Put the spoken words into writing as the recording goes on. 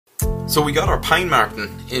So we got our pine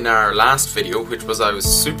marten in our last video, which I was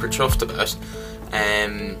super chuffed about.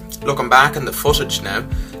 Looking back on the footage now,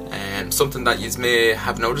 something that you may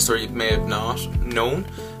have noticed or you may have not known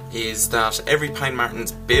is that every pine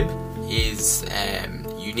marten's bib is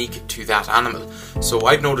unique to that animal. So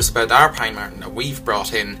I've noticed about our pine marten that we've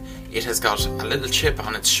brought in, it has got a little chip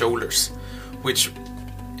on its shoulders, which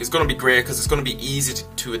is going to be great because it's going to be easy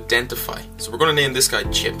to identify. So we're going to name this guy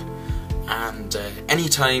Chip. And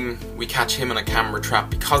anytime we catch him in a camera trap,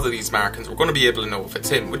 because of these markings, we're going to be able to know if it's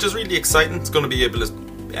him, which is really exciting. It's going to be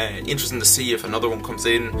interesting to see if another one comes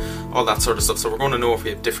in, all that sort of stuff. So we're going to know if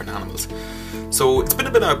we have different animals. So it's been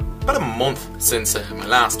about a month since my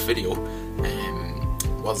last video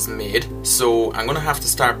was made, so I'm going to have to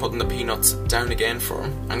start putting the peanuts down again for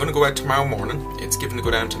him. I'm going to go out tomorrow morning. It's given to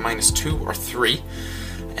go down to -2 or 3.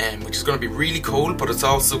 Which is going to be really cold, but it's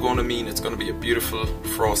also going to mean it's going to be a beautiful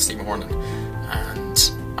frosty morning. And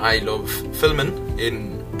I love filming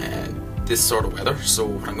in this sort of weather, so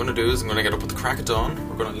what I'm going to do is I'm going to get up at the crack of dawn.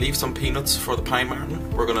 We're going to leave some peanuts for the pine marten.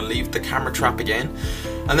 We're going to leave the camera trap again,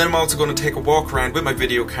 and then I'm also going to take a walk around with my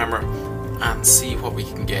video camera and see what we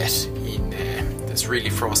can get in this really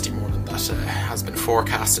frosty morning that has been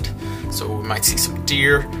forecasted. So we might see some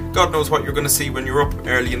deer. God knows what you're going to see when you're up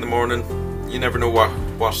early in the morning. You never know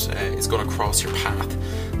what is going to cross your path.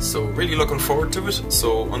 So really looking forward to it.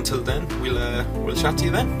 So until then, we'll chat to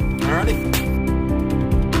you then. Alrighty.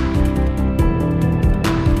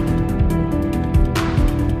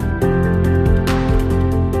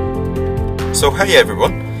 So hey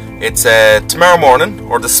everyone, it's tomorrow morning,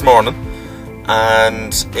 or this morning,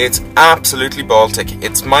 and it's absolutely Baltic.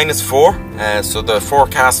 It's -4, so the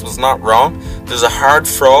forecast was not wrong. There's a hard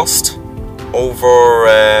frost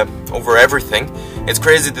over everything. It's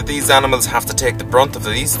crazy that these animals have to take the brunt of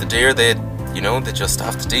these. The deer, they just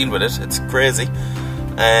have to deal with it. It's crazy.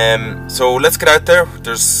 So let's get out there.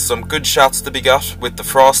 There's some good shots to be got with the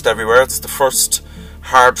frost everywhere. It's the first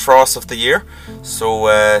hard frost of the year. So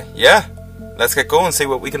yeah, let's get going and see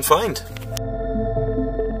what we can find.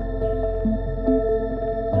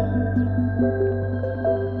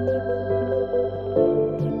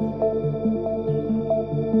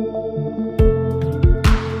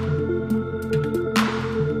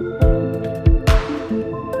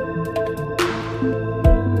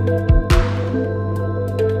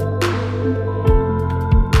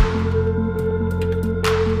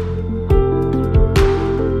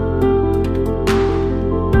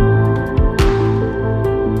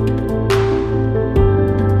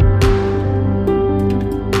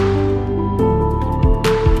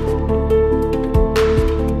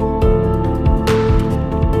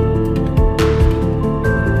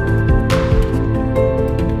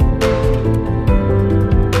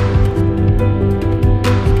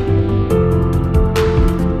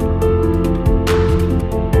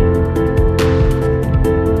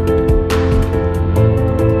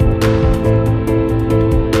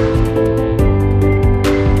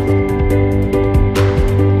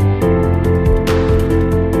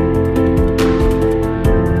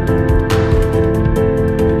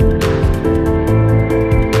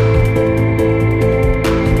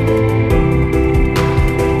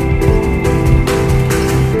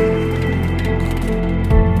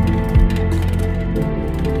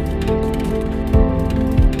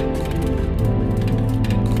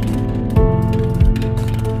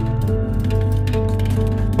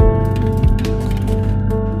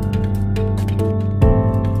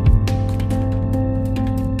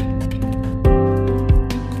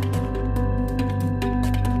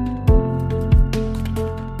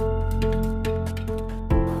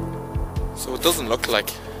 So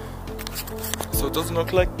it doesn't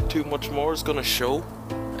look like too much more is going to show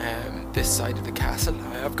this side of the castle.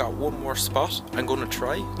 I have got one more spot I'm going to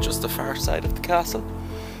try, just the far side of the castle.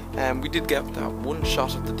 We did get that one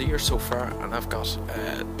shot of the deer so far, and I've got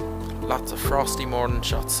lots of frosty morning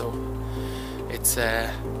shots, so it's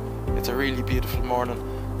a really beautiful morning.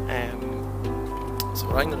 So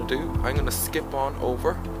what I'm going to do, I'm going to skip on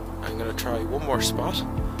over. I'm going to try one more spot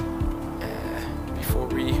before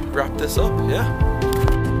we wrap this up, yeah?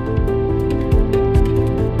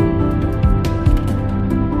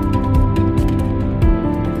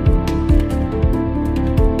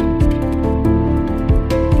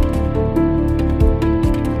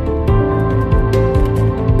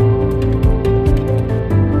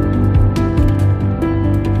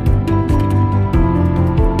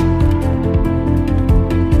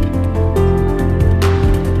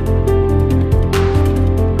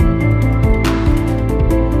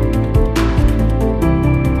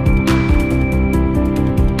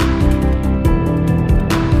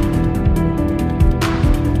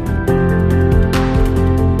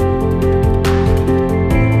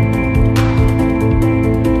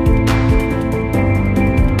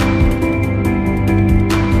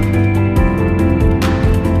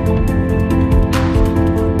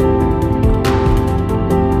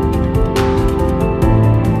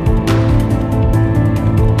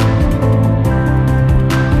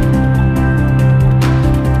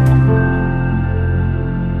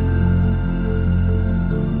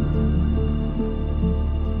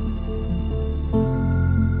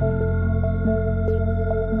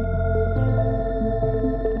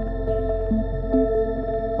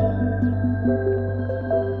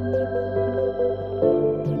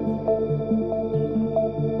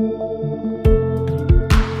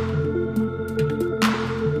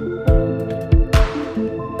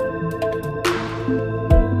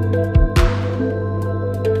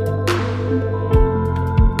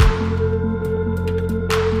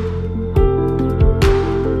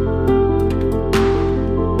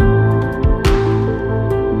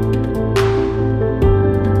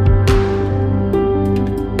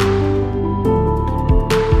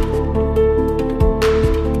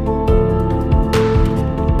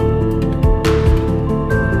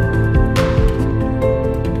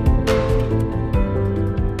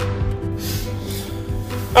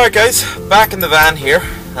 Alright guys, back in the van here,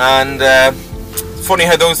 and funny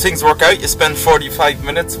how those things work out. You spend 45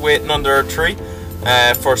 minutes waiting under a tree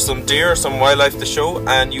for some deer, some wildlife to show,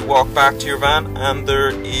 and you walk back to your van and there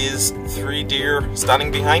is 3 deer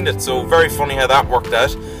standing behind it. So very funny how that worked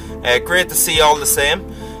out. Great to see all the same.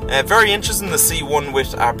 Very interesting to see one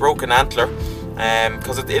with a broken antler,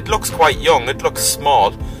 because it looks quite young, it looks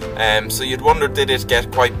small, so you'd wonder, did it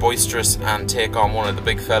get quite boisterous and take on one of the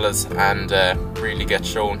big fellas and really get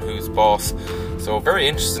shown who's boss. So very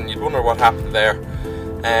interesting, you'd wonder what happened there.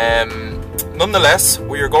 Nonetheless,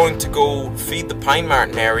 we are going to go feed the pine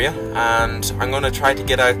marten area, and I'm going to try to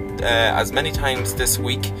get out as many times this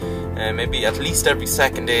week, maybe at least every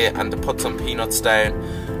second day, and to put some peanuts down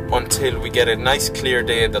until we get a nice clear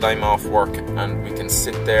day that I'm off work and we can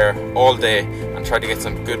sit there all day and try to get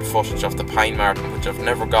some good footage of the pine marten, which I've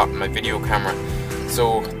never got in my video camera.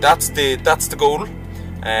 So that's the goal.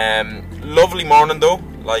 Lovely morning though,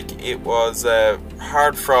 like it was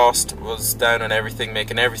hard frost was down on everything,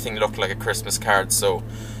 making everything look like a Christmas card. So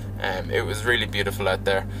it was really beautiful out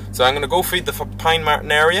there. So I'm gonna go feed the pine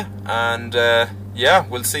marten area, and yeah,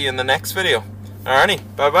 we'll see you in the next video. Alrighty,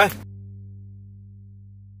 bye bye.